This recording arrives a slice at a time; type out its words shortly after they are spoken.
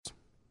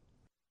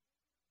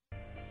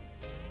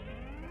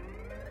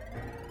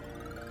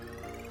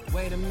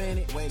Wait a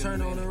minute,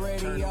 turn on the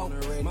radio.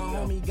 My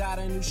homie got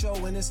a new show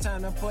and it's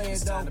time to play it,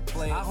 though.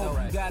 I hope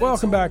you got it.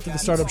 Welcome back to the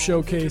Startup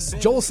Showcase.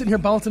 Joel's sitting here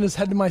bouncing his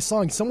head to my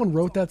song. Someone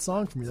wrote that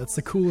song for me. That's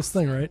the coolest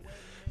thing, right?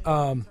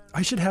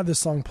 I should have this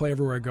song play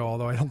everywhere I go,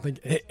 although I don't think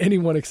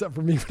anyone except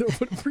for me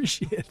would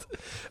appreciate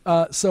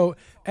it. So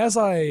as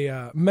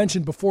I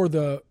mentioned before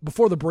the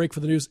break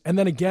for the news, and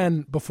then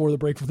again before the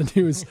break for the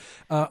news,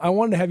 I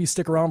wanted to have you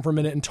stick around for a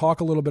minute and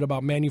talk a little bit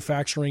about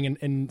manufacturing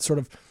and sort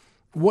of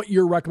what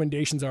your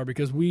recommendations are,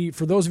 because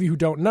for those of you who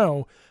don't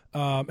know,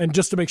 and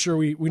just to make sure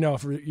we know,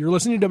 if you're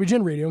listening to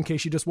WGN Radio, in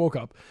case you just woke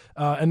up,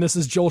 and this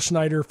is Joel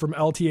Schneider from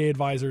LTA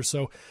Advisors.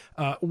 So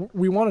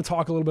we want to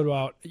talk a little bit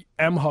about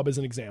M-Hub as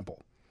an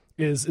example,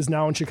 is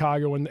now in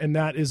Chicago, and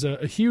that is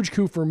a huge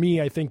coup for me,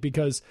 I think,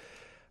 because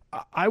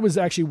I was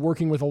actually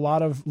working with a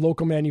lot of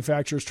local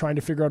manufacturers trying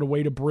to figure out a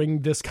way to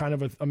bring this kind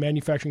of a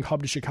manufacturing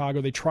hub to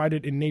Chicago. They tried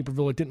it in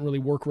Naperville. It didn't really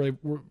work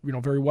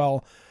very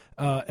well.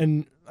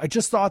 And I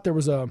just thought there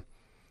was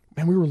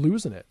we were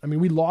losing it. I mean,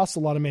 we lost a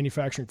lot of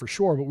manufacturing for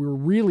sure, but we were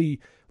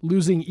really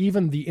losing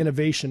even the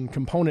innovation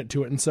component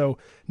to it. And so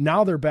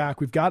now they're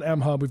back. We've got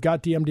M-Hub, we've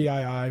got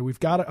DMDII, we've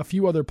got a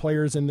few other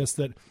players in this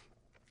that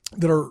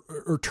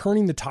are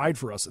turning the tide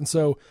for us. And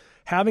so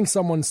having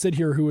someone sit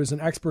here who is an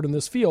expert in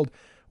this field,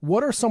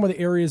 what are some of the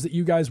areas that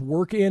you guys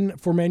work in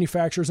for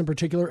manufacturers in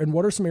particular? And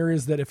what are some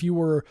areas that if you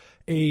were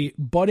a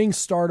budding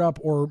startup,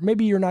 or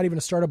maybe you're not even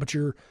a startup, but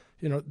you're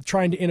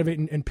trying to innovate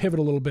and pivot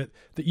a little bit,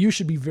 that you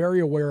should be very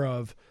aware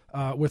of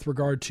with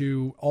regard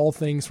to all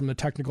things from the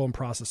technical and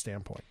process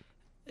standpoint?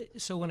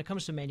 So when it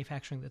comes to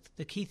manufacturing,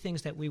 the key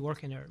things that we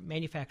work in are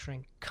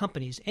manufacturing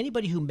companies.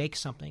 Anybody who makes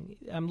something.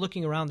 I'm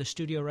looking around the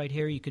studio right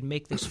here. You could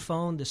make this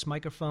phone, this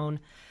microphone,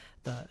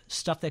 the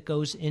stuff that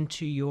goes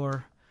into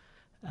your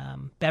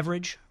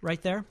beverage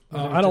right there.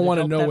 I don't want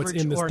to know what's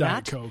in this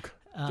Diet Coke.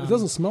 It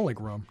doesn't smell like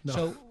rum. No.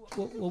 So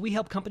what we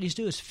help companies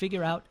do is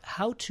figure out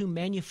how to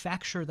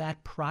manufacture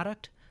that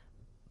product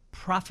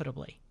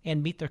profitably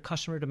and meet their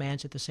customer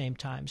demands at the same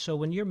time. So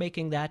when you're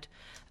making that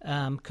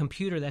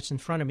computer that's in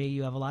front of me,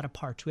 you have a lot of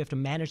parts. We have to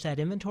manage that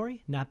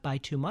inventory, not buy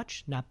too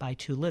much, not buy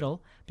too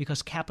little,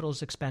 because capital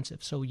is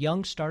expensive. So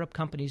young startup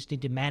companies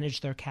need to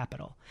manage their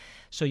capital.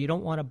 So you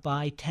don't want to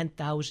buy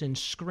 10,000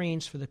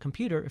 screens for the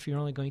computer if you're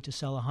only going to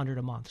sell 100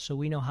 a month. So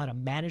we know how to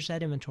manage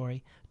that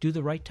inventory, do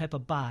the right type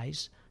of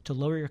buys to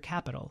lower your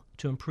capital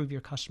to improve your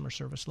customer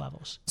service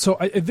levels. So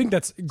I think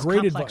that's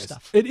great advice.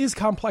 Stuff. It is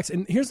complex.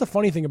 And here's the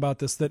funny thing about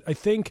this, that I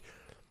think,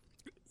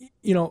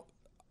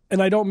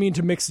 and I don't mean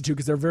to mix the two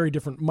because they're very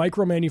different.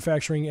 Micro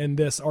manufacturing and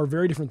this are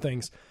very different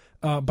things.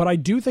 But I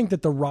do think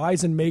that the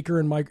rise in maker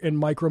and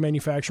micro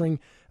manufacturing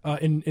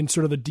in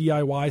sort of the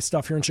DIY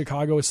stuff here in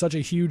Chicago is such a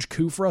huge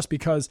coup for us,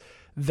 because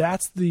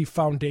that's the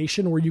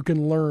foundation where you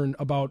can learn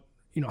about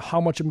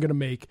how much I'm going to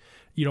make,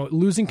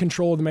 losing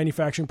control of the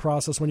manufacturing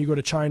process when you go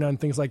to China and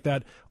things like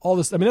that. All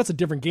this, I mean, that's a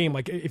different game.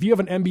 Like if you have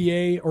an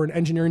MBA or an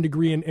engineering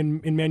degree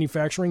in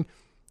manufacturing,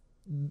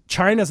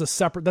 China's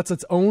that's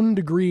its own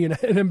degree in an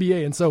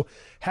MBA. And so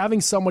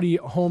having somebody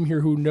home here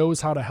who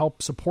knows how to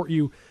help support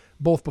you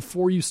both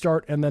before you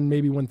start and then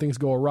maybe when things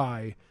go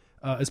awry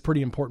is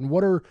pretty important.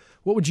 What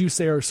would you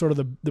say are sort of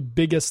the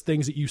biggest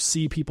things that you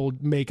see people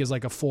make as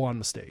like a full-on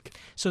mistake?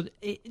 So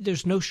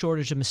there's no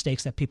shortage of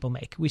mistakes that people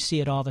make. We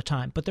see it all the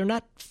time, but they're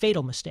not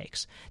fatal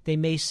mistakes. They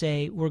may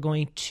say, we're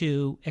going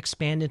to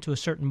expand into a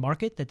certain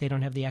market that they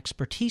don't have the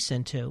expertise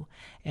into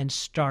and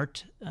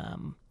start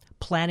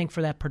planning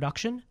for that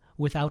production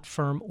without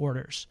firm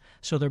orders.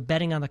 So they're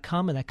betting on the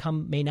come, and that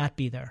come may not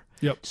be there.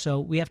 Yep. So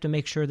we have to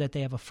make sure that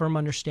they have a firm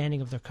understanding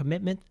of their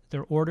commitment,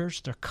 their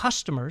orders, their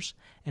customers,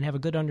 and have a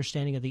good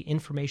understanding of the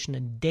information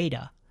and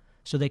data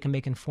so they can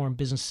make informed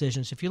business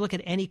decisions. If you look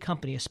at any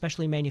company,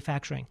 especially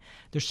manufacturing,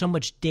 there's so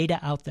much data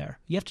out there.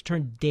 You have to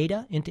turn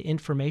data into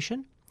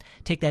information,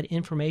 take that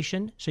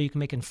information so you can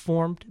make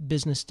informed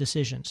business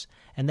decisions.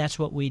 And that's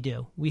what we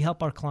do. We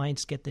help our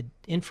clients get the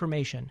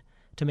information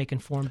to make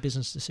informed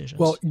business decisions.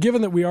 Well,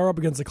 given that we are up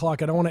against the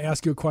clock, I don't want to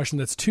ask you a question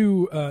that's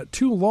too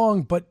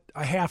long, but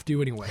I have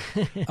to anyway.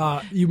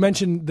 You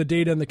mentioned the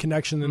data and the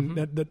connection, and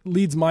that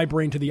leads my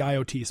brain to the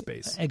IoT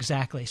space.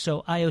 Exactly.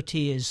 So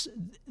IoT is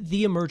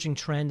the emerging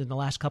trend in the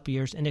last couple of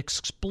years and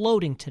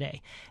exploding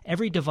today.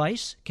 Every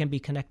device can be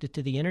connected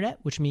to the internet,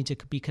 which means it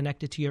could be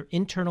connected to your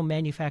internal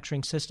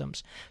manufacturing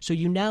systems. So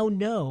you now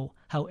know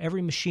how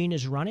every machine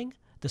is running,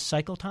 the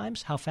cycle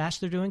times, how fast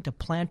they're doing to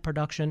plan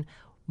production,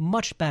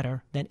 much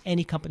better than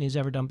any company has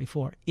ever done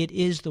before. It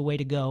is the way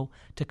to go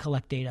to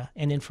collect data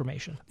and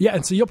information. Yeah,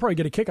 and so you'll probably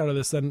get a kick out of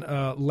this then.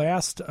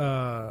 Last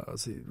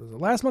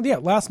month? Yeah,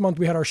 last month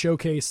we had our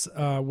showcase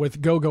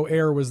with GoGo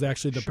Air was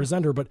actually the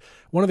presenter, but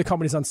one of the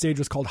companies on stage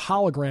was called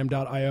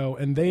Hologram.io,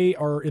 and they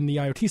are in the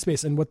IoT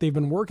space, and what they've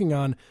been working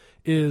on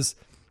is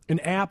an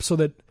app so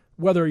that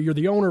whether you're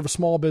the owner of a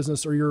small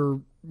business or you're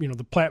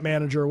the plant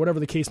manager or whatever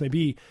the case may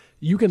be,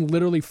 you can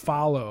literally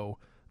follow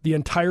the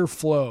entire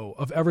flow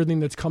of everything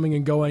that's coming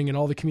and going and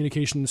all the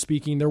communication and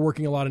speaking. They're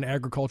working a lot in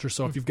agriculture.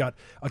 So if you've got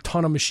a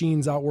ton of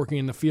machines out working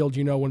in the field,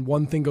 when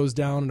one thing goes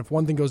down, and if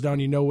one thing goes down,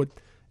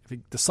 if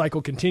the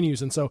cycle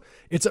continues. And so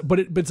it's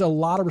a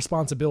lot of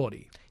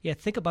responsibility. Yeah,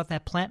 think about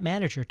that plant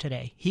manager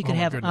today. He could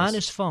have on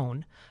his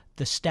phone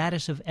the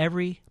status of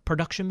every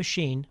production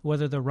machine,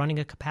 whether they're running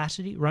a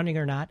capacity, running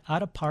or not,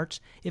 out of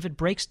parts. If it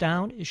breaks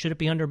down, should it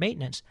be under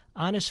maintenance?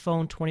 On his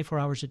phone 24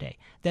 hours a day.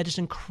 That is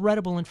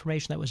incredible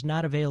information that was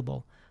not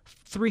available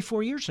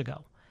 3-4 years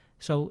ago.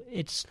 So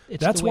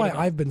that's why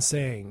I've been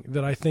saying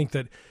that I think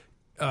that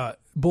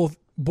both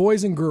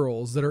boys and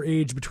girls that are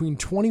aged between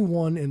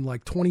 21 and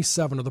like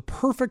 27 are the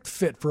perfect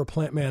fit for a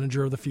plant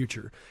manager of the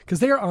future,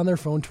 because they are on their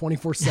phone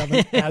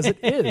 24/7 as it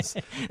is.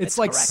 It's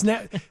like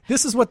Snap.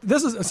 This is.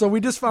 So we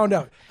just found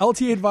out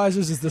LTA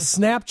Advisors is the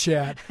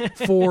Snapchat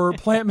for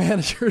plant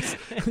managers.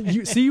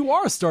 You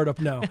are a startup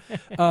now.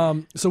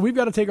 So we've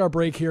got to take our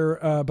break here,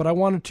 but I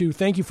wanted to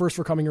thank you first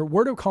for coming here.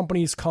 Where do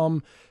companies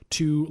come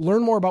to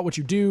learn more about what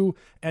you do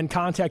and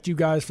contact you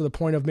guys for the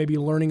point of maybe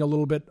learning a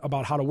little bit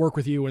about how to work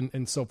with you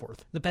and so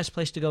forth? The best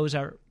place to go is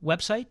our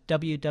website,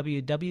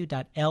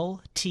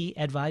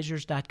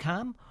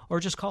 www.ltadvisors.com, or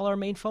just call our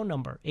main phone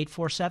number,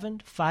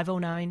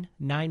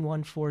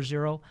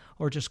 847-509-9140,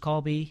 or just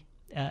call me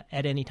at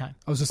any time.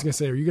 I was just going to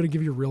say, are you going to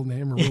give your real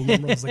name or real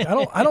number? I was like,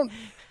 I don't.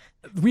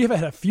 We have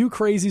had a few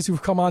crazies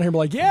who've come on here and be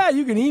like, yeah,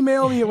 you can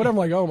email me or whatever. I'm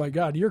like, oh my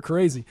God, you're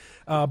crazy.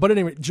 But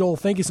anyway, Joel,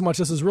 thank you so much.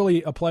 This is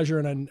really a pleasure.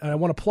 And I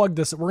want to plug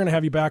this. We're going to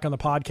have you back on the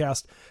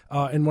podcast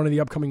in one of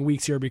the upcoming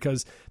weeks here,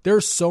 because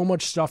there's so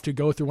much stuff to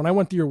go through. When I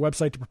went through your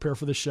website to prepare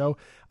for this show,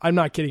 I'm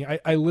not kidding.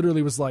 I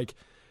literally was like,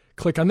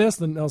 click on this.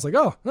 Then I was like,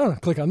 oh, no,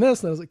 click on this.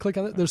 Then I was like, click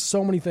on it. There's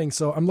so many things.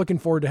 So I'm looking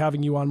forward to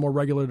having you on more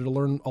regularly to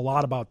learn a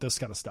lot about this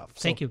kind of stuff.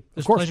 Thank you. It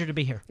was a pleasure to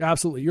be here.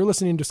 Absolutely. You're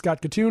listening to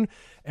Scott Katoon,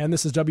 and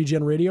this is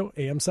WGN Radio,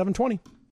 AM 720.